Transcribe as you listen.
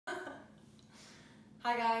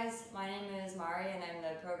Hi guys, my name is Mari and I'm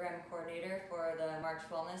the program coordinator for the March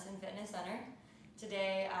Wellness and Fitness Center.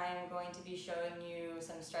 Today I am going to be showing you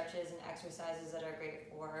some stretches and exercises that are great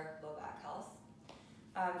for low back health.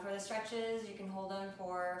 For the stretches, you can hold them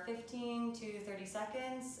for 15 to 30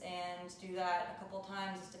 seconds and do that a couple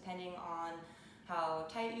times just depending on how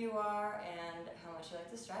tight you are and how much you like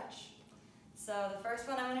to stretch. So the first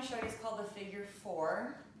one I'm going to show you is called the figure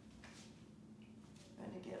 4. I'm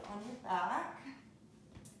going to get on your back.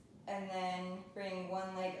 And then bring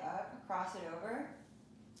one leg up, cross it over.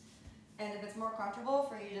 And if it's more comfortable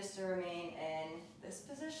for you just to remain in this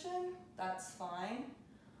position, that's fine.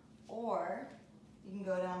 Or you can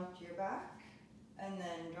go down to your back and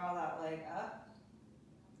then draw that leg up.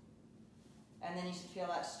 And then you should feel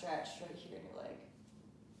that stretch right here in your leg.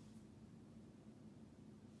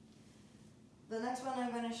 The next one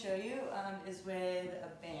I'm going to show you is with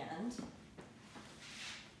a band.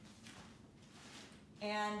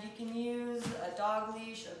 And you can use a dog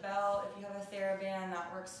leash, a belt. If you have a TheraBand,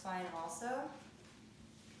 that works fine also.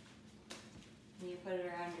 And you put it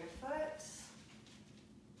around your foot,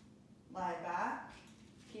 lie back.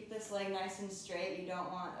 Keep this leg nice and straight. You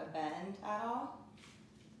don't want a bend at all.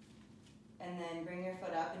 And then bring your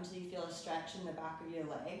foot up until you feel a stretch in the back of your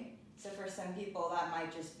leg. So for some people, that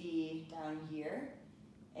might just be down here.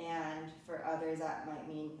 And for others, that might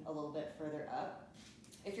mean a little bit further up.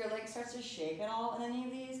 If your leg starts to shake at all in any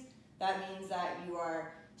of these, that means that you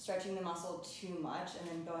are stretching the muscle too much, and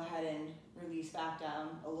then go ahead and release back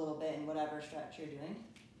down a little bit in whatever stretch you're doing.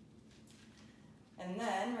 And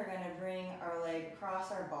then we're going to bring our leg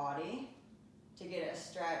across our body to get a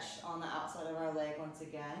stretch on the outside of our leg once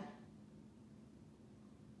again.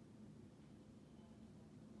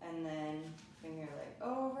 And then bring your leg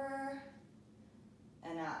over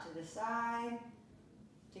and out to the side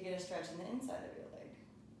to get a stretch on the inside of your leg.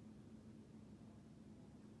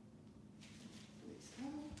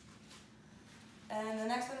 And the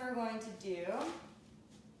next one we're going to do,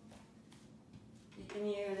 you can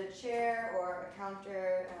use a chair or a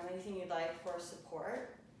counter, anything you'd like for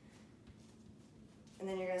support. And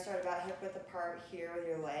then you're going to start about hip width apart here with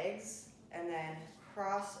your legs, and then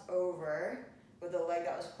cross over with the leg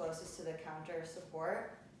that was closest to the counter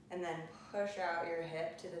support, and then push out your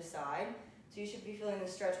hip to the side. So you should be feeling the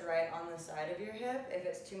stretch right on the side of your hip. If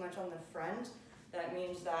it's too much on the front, that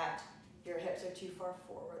means that your hips are too far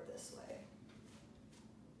forward this way.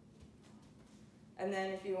 And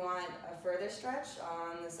then if you want a further stretch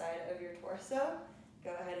on the side of your torso,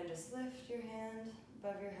 go ahead and just lift your hand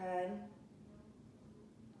above your head.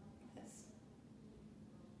 Yes.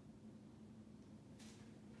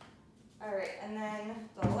 All right, and then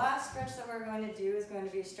the last stretch that we're going to do is going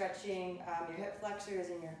to be stretching your hip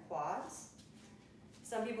flexors and your quads.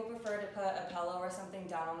 Some people prefer to put a pillow or something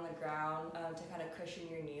down on the ground to kind of cushion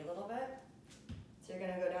your knee a little bit. So you're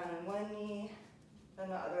going to go down on one knee, and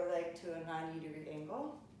the other leg to a 90-degree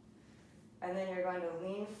angle. And then you're going to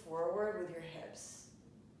lean forward with your hips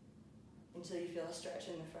until you feel a stretch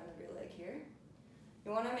in the front of your leg here.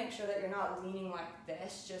 You want to make sure that you're not leaning like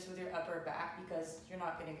this, just with your upper back, because you're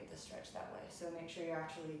not going to get the stretch that way. So make sure you're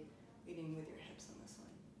actually leaning with your hips on this one.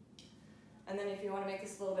 And then if you want to make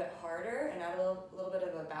this a little bit harder and add a little bit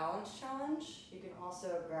of a balance challenge, you can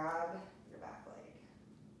also grab your back leg.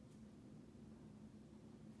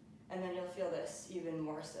 And then you'll feel this even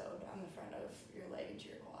more so down the front of your leg into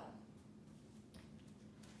your quad.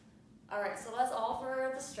 All right, so that's all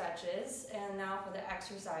for the stretches. And now for the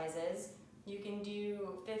exercises. You can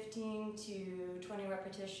do 15 to 20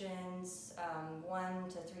 repetitions, 1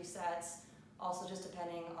 to 3 sets, also just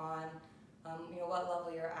depending on what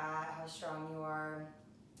level you're at, how strong you are,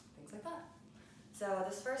 things like that. So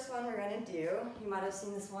this first one we're going to do, you might have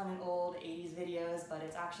seen this one in old 80s videos, but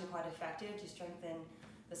it's actually quite effective to strengthen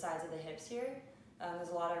the sides of the hips here. There's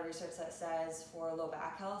a lot of research that says for low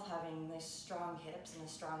back health, having nice strong hips and a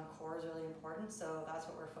strong core is really important, so that's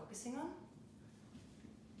what we're focusing on.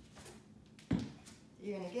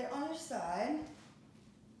 You're going to get on your side.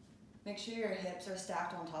 Make sure your hips are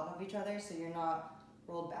stacked on top of each other so you're not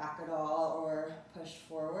rolled back at all or pushed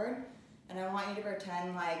forward. And I want you to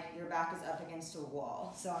pretend like your back is up against a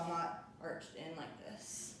wall, so I'm not arched in like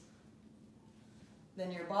this. Then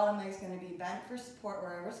your bottom leg is going to be bent for support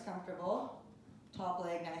wherever it's comfortable. Top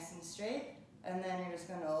leg nice and straight. And then you're just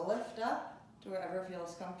going to lift up to wherever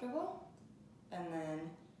feels comfortable. And then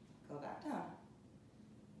go back down.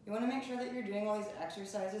 You want to make sure that you're doing all these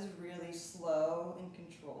exercises really slow and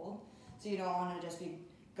controlled. So you don't want to just be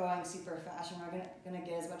going super fast. You're not going to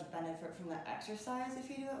get as much benefit from the exercise if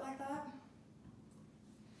you do it like that.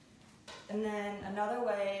 And then another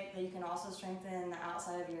way that you can also strengthen the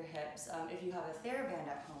outside of your hips, if you have a TheraBand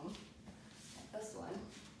at home, like this one.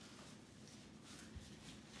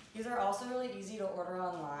 These are also really easy to order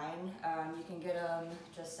online. You can get them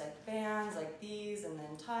just like bands like these and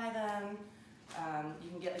then tie them. You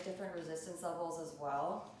can get like different resistance levels as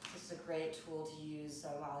well. This is a great tool to use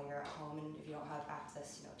while you're at home and if you don't have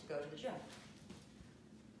access, to go to the gym.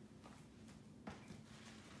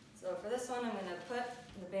 So for this one, I'm gonna put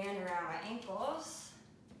the band around my ankles.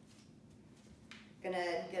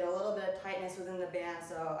 Gonna get a little bit of tightness within the band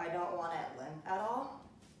so I don't want it limp at all.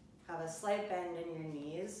 Have a slight bend in your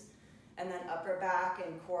knees, and then upper back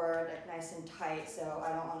and core like nice and tight, so I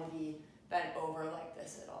don't want to be bent over like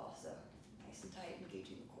this at all. So nice and tight,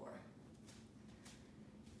 engaging the core.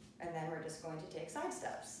 And then we're just going to take side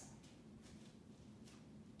steps.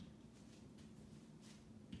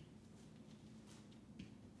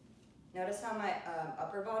 Notice how my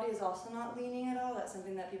upper body is also not leaning at all. That's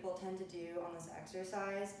something that people tend to do on this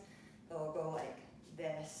exercise. They'll go like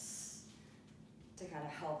this to kind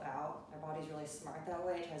of help out. Our body's really smart that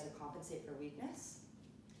way. It tries to compensate for weakness.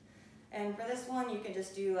 And for this one, you can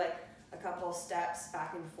just do like a couple steps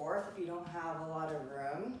back and forth if you don't have a lot of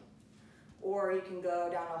room. Or you can go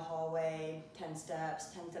down a hallway, 10 steps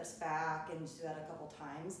back, and just do that a couple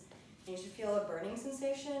times. And you should feel a burning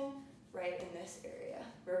sensation right in this area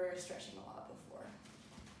where we were stretching a lot before.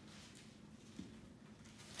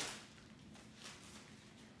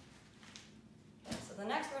 Okay, so the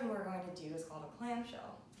next one we're going to do is called a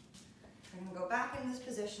clamshell. We're going to go back in this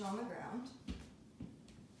position on the ground.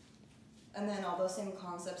 And then all those same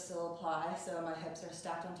concepts still apply. So my hips are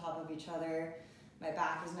stacked on top of each other. My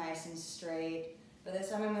back is nice and straight. But this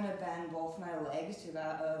time I'm going to bend both my legs to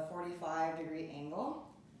about a 45-degree angle.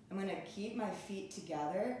 I'm going to keep my feet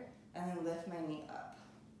together and then lift my knee up.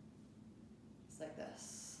 It's like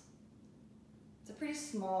this. It's a pretty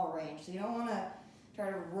small range, so you don't want to try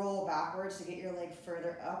to roll backwards to get your leg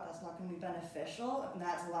further up. That's not going to be beneficial, and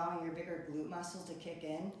that's allowing your bigger glute muscles to kick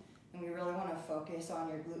in. And we really want to focus on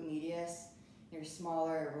your glute medius, your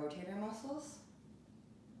smaller rotator muscles.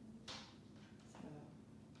 So,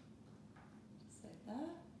 just like that.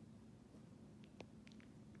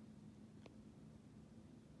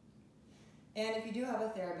 And if you do have a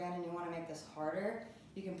TheraBand and you want to make this harder,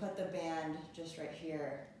 you can put the band just right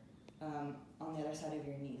here on the other side of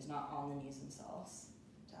your knees, not on the knees themselves,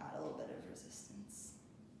 to add a little bit of resistance.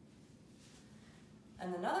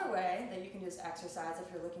 And another way that you can just exercise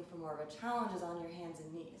if you're looking for more of a challenge is on your hands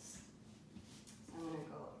and knees. So I'm going to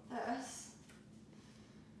go like this.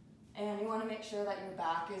 And you want to make sure that your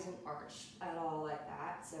back isn't arched at all like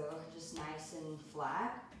that, so just nice and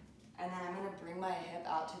flat. And then I'm going to bring my hip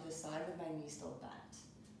out to the side with my knee still bent.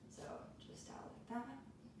 So just out like that,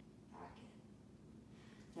 back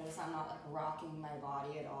in. Notice I'm not like rocking my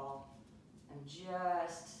body at all. I'm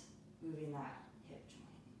just moving that hip joint.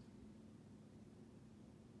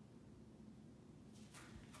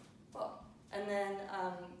 Cool. And then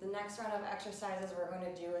the next round of exercises we're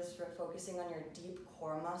going to do is for focusing on your deep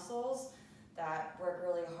core muscles that work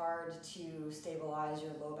really hard to stabilize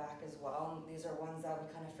your low back as well. And these are ones that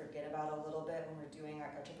we kind of forget about a little bit when we're doing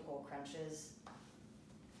our typical crunches.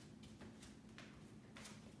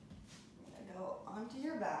 You're gonna go onto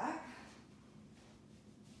your back.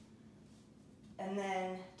 And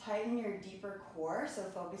then tighten your deeper core, so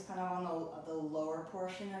focus kind of on the lower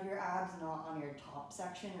portion of your abs, not on your top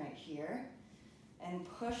section right here. And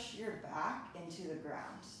push your back into the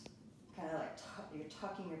ground. Kind of like you're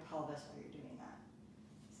tucking your pelvis while you're doing that.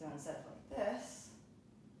 So instead of like this,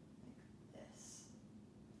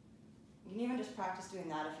 you can even just practice doing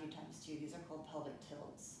that a few times too. These are called pelvic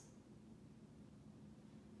tilts.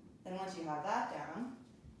 Then once you have that down,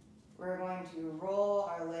 we're going to roll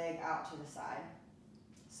our leg out to the side.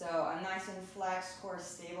 So I'm nice and flexed, core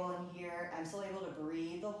stable in here. I'm still able to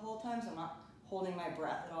breathe the whole time, so I'm not holding my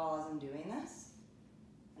breath at all as I'm doing this.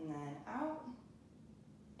 And then out.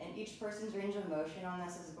 And each person's range of motion on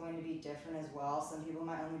this is going to be different as well. Some people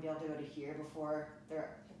might only be able to go to here before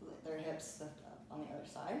their hips lift up on the other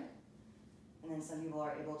side. And then some people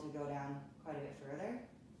are able to go down quite a bit further.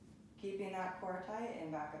 Keeping that core tight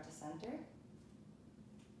and back up to center.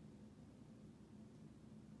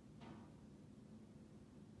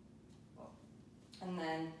 And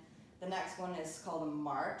then the next one is called a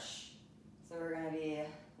march. So we're going to be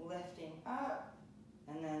lifting up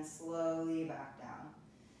and then slowly back down.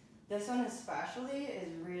 This one especially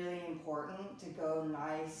is really important to go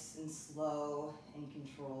nice and slow and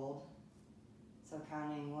controlled. So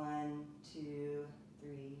counting 1, 2, 3,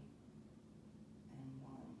 and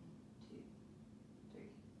 1, 2, 3.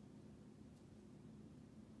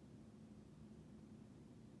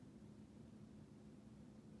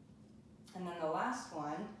 last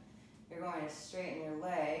one, you're going to straighten your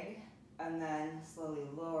leg and then slowly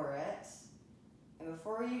lower it. And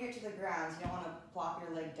before you get to the ground, you don't want to plop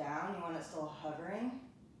your leg down, you want it still hovering,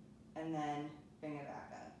 and then bring it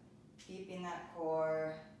back up. Keeping that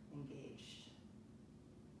core engaged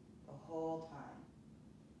the whole time.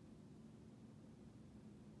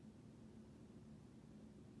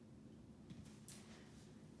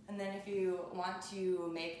 And then if you want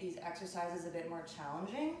to make these exercises a bit more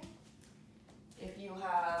challenging, if you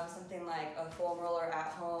have something like a foam roller at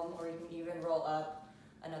home, or you can even roll up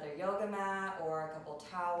another yoga mat or a couple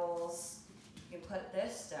towels, you can put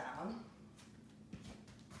this down.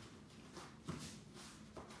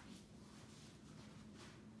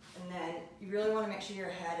 And then you really want to make sure your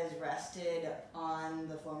head is rested on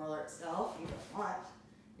the foam roller itself. You don't want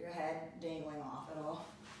your head dangling off at all.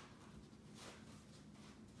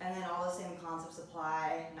 And then all the same concepts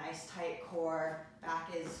apply. Nice tight core, back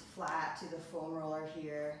is flat to the foam roller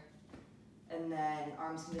here. And then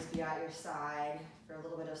arms can just be at your side for a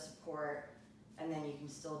little bit of support. And then you can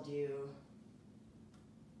still do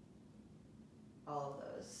all of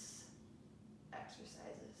those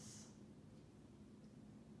exercises.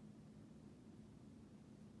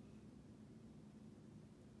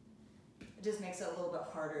 It just makes it a little bit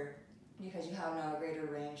harder because you have now a greater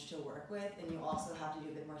range to work with, and you also have to do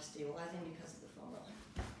a bit more stabilizing because of the foam roller.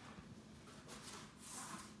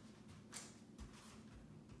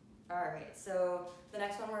 All right, so the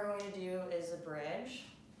next one we're going to do is a bridge.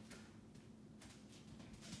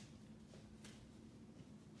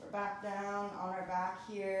 We're back down on our back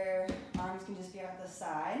here. Arms can just be at the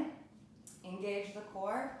side. Engage the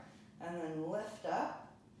core, and then lift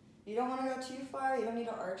up. You don't want to go too far. You don't need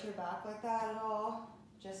to arch your back like that at all,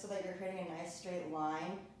 just so that you're creating a nice straight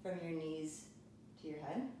line from your knees to your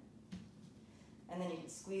head. And then you can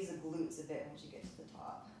squeeze the glutes a bit once you get to the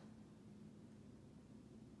top.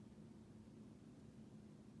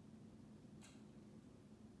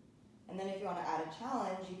 And then if you want to add a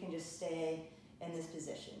challenge, you can just stay in this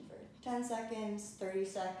position for 10 seconds, 30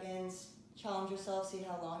 seconds, challenge yourself, see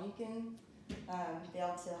how long you can be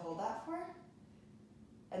able to hold that for.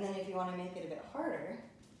 And then if you want to make it a bit harder,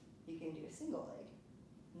 you can do a single leg.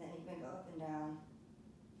 And then you can go up and down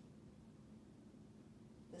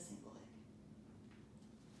the single leg.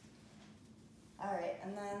 All right,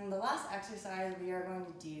 and then the last exercise we are going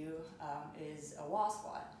to do is a wall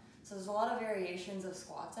squat. So there's a lot of variations of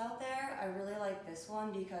squats out there. I really like this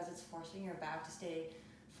one because it's forcing your back to stay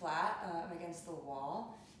flat against the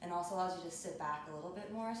wall, and also allows you to sit back a little bit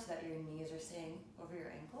more so that your knees are staying over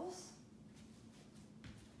your ankles.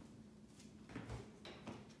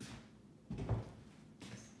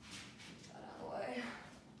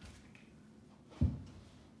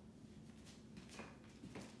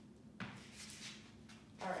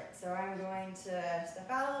 So I'm going to step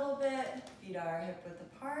out a little bit, feet are hip width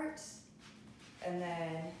apart, and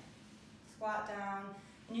then squat down.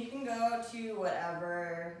 And you can go to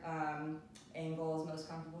whatever angle is most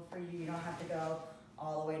comfortable for you. You don't have to go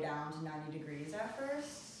all the way down to 90 degrees at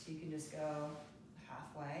first. You can just go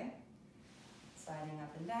halfway, sliding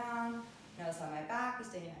up and down. Notice how my back is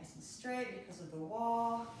staying nice and straight because of the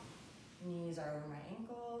wall. Knees are over my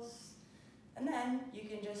ankles. And then you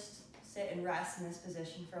can just sit and rest in this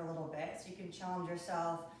position for a little bit. So you can challenge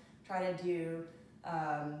yourself, try to do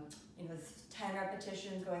 10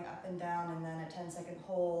 repetitions going up and down and then a 10-second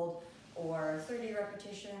hold, or 30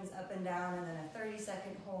 repetitions up and down and then a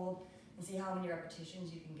 30-second hold, and see how many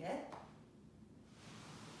repetitions you can get.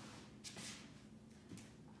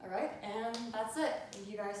 All right, and that's it.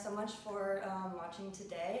 Thank you guys so much for watching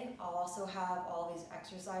today. I'll also have all these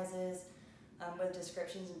exercises with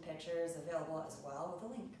descriptions and pictures available as well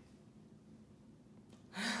with a link.